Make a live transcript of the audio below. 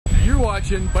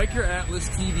watching Biker Atlas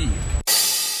TV.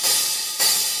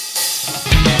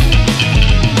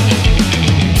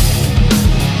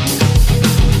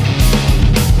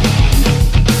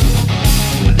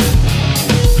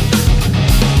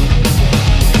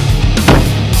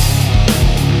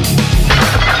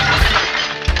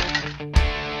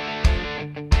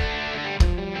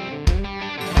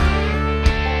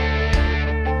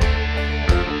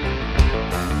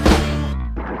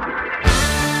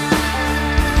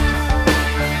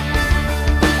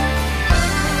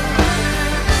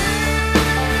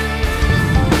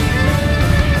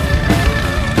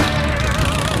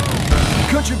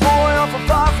 Country boy off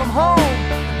far from home,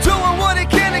 doing what he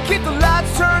can to keep the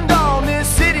lights turned on. This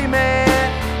city man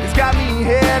has got me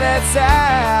headed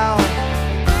south.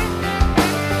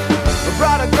 I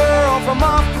brought a girl from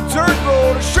off the dirt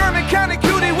road, a Sherman County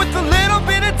cutie with a little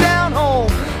bit of down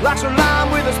home. Likes her lime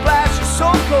with a splash of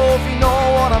soap, if you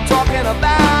know what I'm talking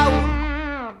about.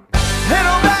 Head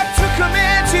on back to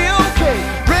Comanche, okay.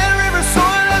 Red River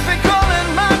soil has been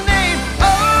calling my name.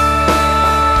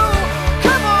 Oh,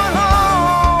 come on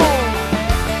home.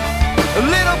 A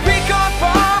little pecan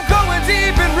farm going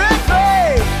deep in red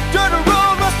clay. Dirt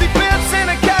road, rusty fence,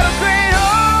 and a cattle crane.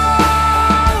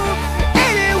 Oh,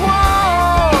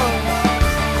 81.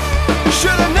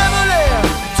 Should've never left,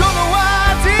 don't know why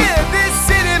I did. This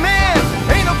city, man,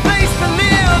 ain't no place to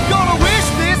live. Gonna wish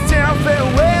this town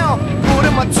farewell. Put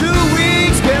in my 2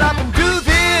 weeks, get up and do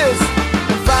this,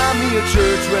 and find me a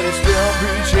church where they still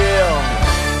preach hell.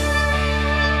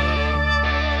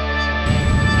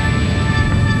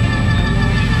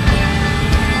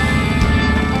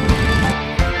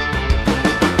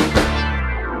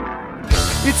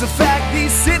 It's a fact,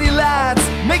 these city lights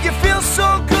make you feel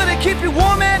so good and keep you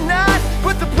warm at night,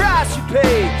 but the price you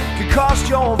pay could cost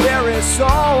your very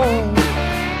soul.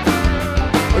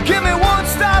 Give me one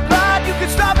stoplight, you can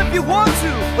stop if you want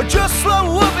to, or just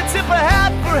slow up and tip a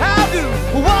hat for how do.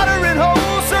 Water and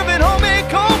hose, serving homemade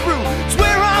cold brew. It's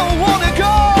where I wanna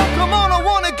go, come on, I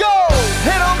wanna go.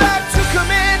 Head on back to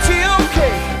Comanche,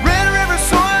 okay. Red River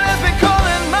soil has been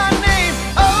calling my name.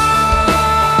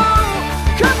 Oh,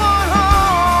 come on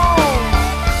home.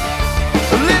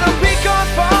 A little pecan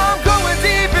farm going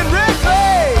deep in red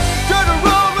clay. Dirt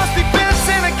road, rusty fence,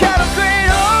 and a cattle crane.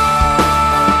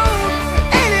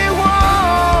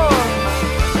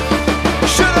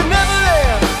 Should've never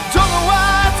left, don't know why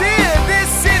I did. This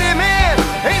city, man,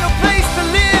 ain't no place to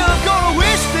live. Gonna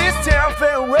wish this town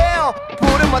farewell.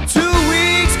 Put in my 2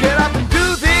 weeks, get up and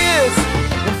do this,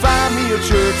 and find me a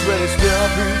church where they still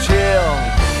preach hell.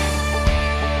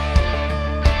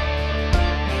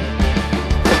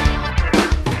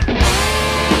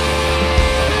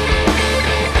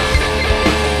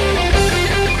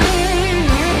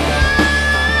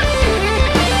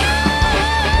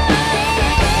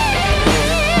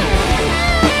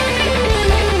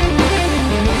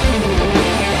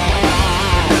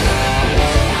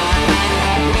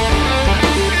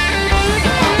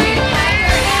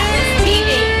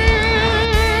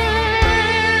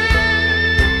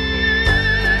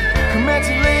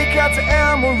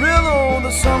 The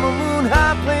summer moon,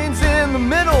 high plains in the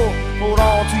middle. Hold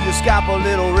on to your scalp, a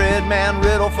little red man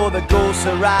riddle for the ghosts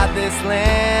that ride this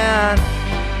land.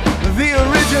 The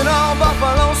original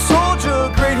buffalo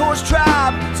soldier, great horse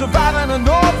tribe, surviving the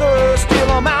northern. Steal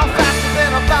them out faster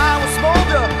than a fire will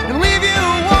smolder and leave you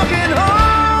walking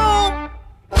home.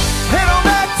 Head on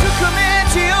back to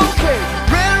Comanche, okay.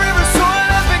 Red River soil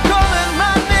has been calling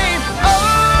my name.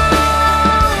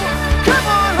 Oh, come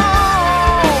on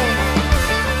home.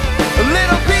 A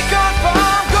little pecan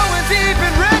farm going deep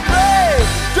in red clay.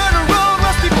 Dirt road,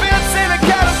 rusty fence, and a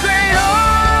cattle crane.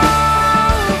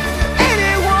 Oh,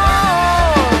 81.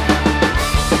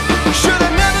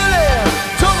 Should've never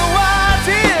left, don't know why I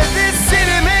did. This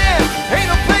city, man, ain't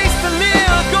no place to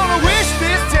live. Gonna wish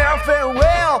this town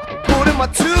farewell. Put in my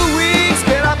 2 weeks,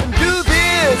 get up and do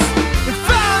this, and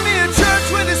find me a church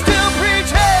where they still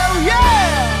preach hell, yeah.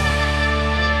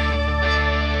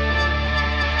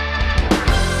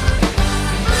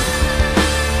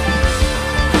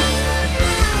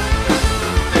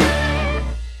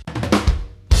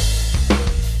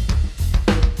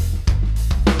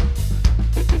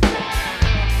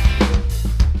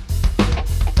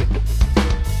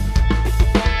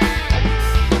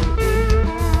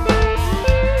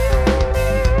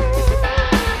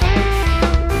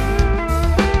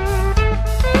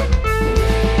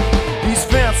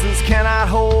 Cannot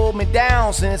hold me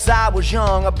down. Since I was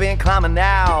young, I've been climbing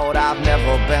out. I've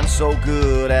never been so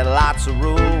good at lots of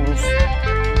rules.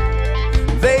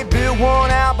 They built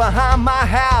one out behind my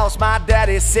house. My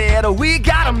daddy said, we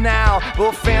got them now.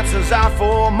 But fences are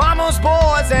for mama's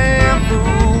boys and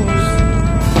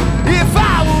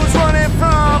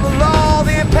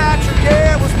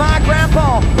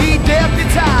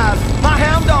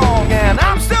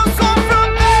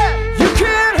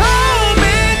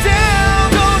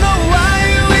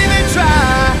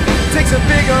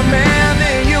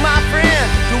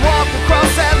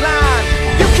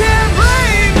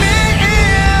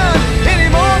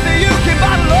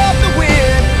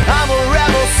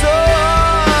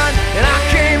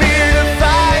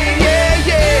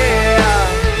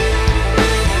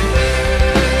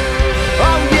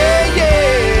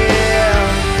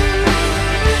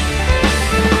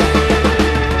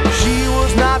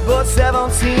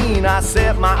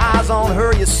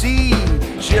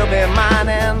be mine,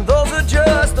 and those are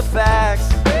just the facts.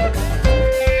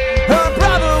 Her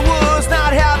brother was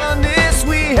not having this.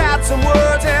 We had some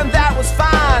words and that was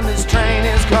fine. This train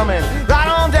is coming right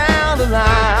on down the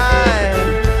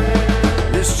line.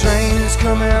 This train is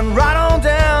coming right on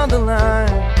down the line.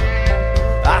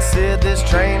 I said this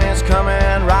train is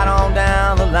coming right on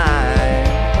down the line.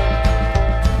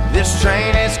 This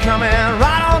train is coming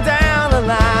right on down the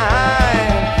line.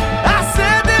 I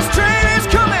said this train is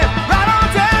coming right on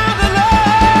down the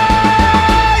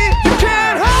line. You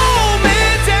can't hold me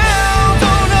down,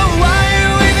 don't know why you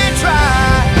even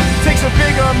try. Takes a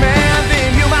bigger man than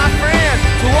you, my friend,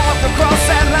 to walk across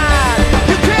that line.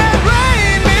 You can't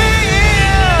rein me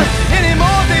in any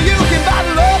more than you can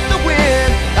bottle up the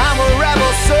wind. I'm a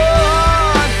rebel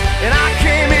son, and I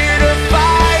came here to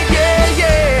fight, yeah,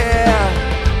 yeah.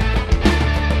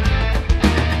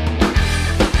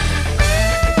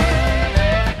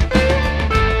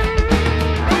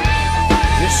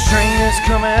 This train is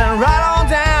coming right on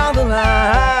down the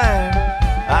line.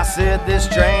 I said this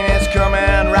train is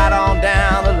coming right on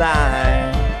down the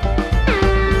line.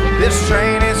 This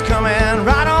train is coming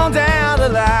right on down the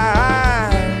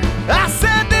line. I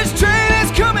said this train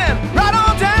is coming right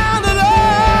on down the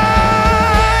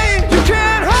line. You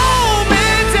can't hold me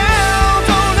down,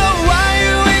 don't know why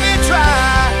you even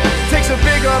try. Takes a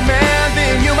bigger man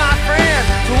than you, my friend,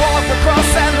 to walk across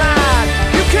that line.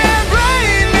 You can't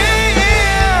rein me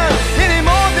in any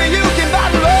more than you can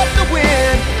bottle up the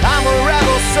wind. I'm a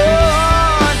rebel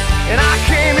son, and I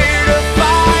came here to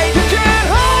fight. You can't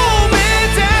hold me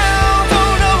down,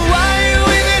 don't know why you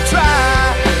even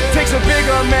try. Takes a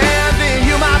bigger man than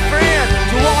you, my friend,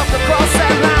 to walk across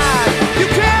that line. You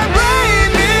can't rein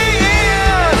me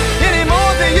in any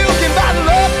more than you can bottle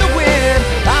up the wind.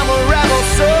 I'm a rebel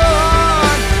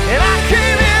son, and I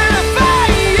came here to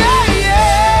fight, yeah,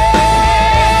 yeah.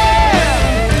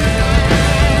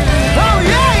 Oh,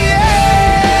 yeah, yeah,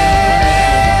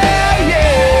 yeah.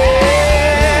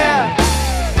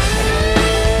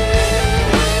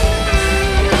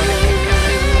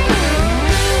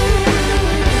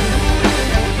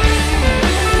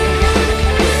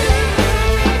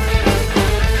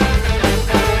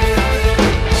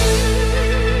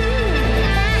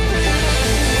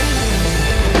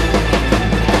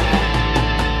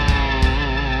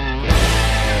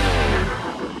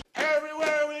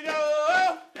 Everywhere we go,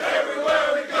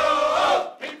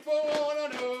 people wanna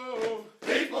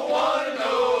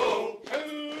know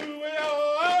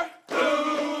who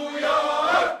we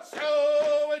are, so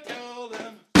we tell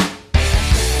them.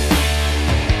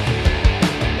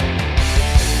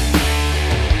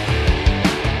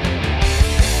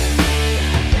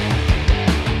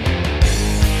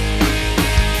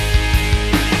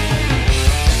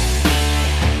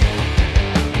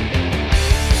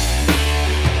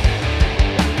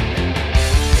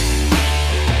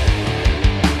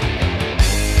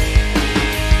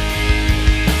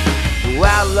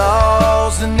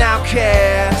 Outlaws and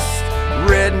outcasts,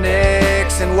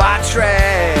 rednecks and white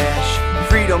trash.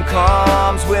 Freedom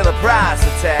comes with a price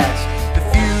attached. The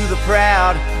few, the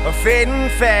proud, are fading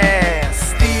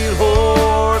fast. Steel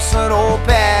horse and old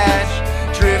patch,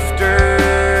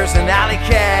 drifters and alley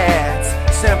cats.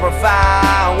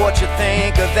 Simplify what you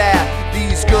think of that.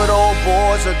 These good old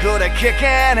boys are good at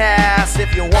kicking ass.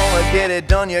 If you wanna get it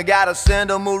done, you gotta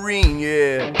send a Marine,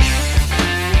 yeah.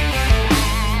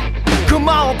 Come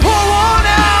on, pour one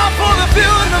out for the few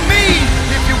and the me.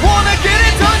 If you wanna get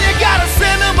it done, you gotta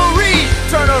send a Marine.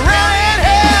 Turn around and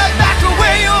head back to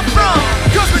where you're from,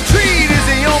 'cause retreat is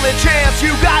the only chance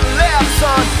you got left,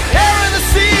 son. Air in the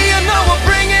sea, you know we're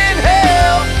bringing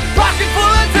hell. Pocket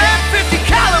full of dead 50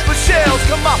 caliber shells.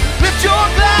 Come on, lift your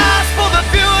glass for the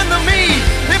few and the me.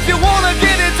 If you wanna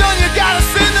get it done, you gotta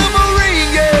send a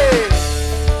Marine, yeah.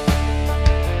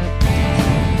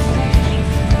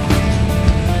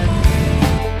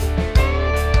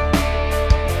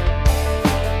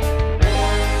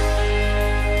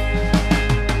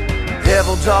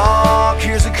 Devil dog,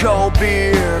 here's a cold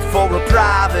beer for a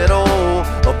private or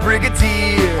a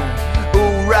brigadier.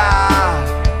 Hoorah,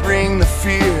 bring the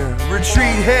fear.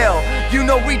 Retreat hell, you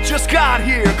know we just got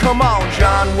here. Come on,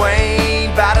 John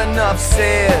Wayne, about enough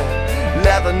said.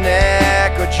 Leather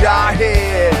neck or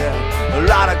jarhead, a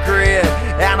lot of grit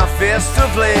and a fist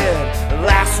of lead. The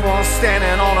last one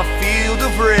standing on a field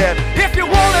of red. If you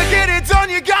wanna get it done,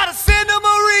 you gotta send a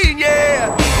Marine,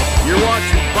 yeah. You're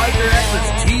watching Biker Atlas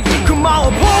TV. Come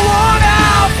on, pour one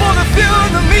out for the few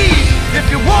and the me. If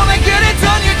you wanna get it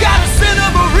done, you gotta send a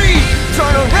Marine.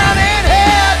 Turn around and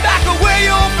head back to where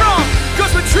you're from,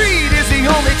 'cause retreat is the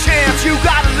only chance you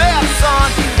got left.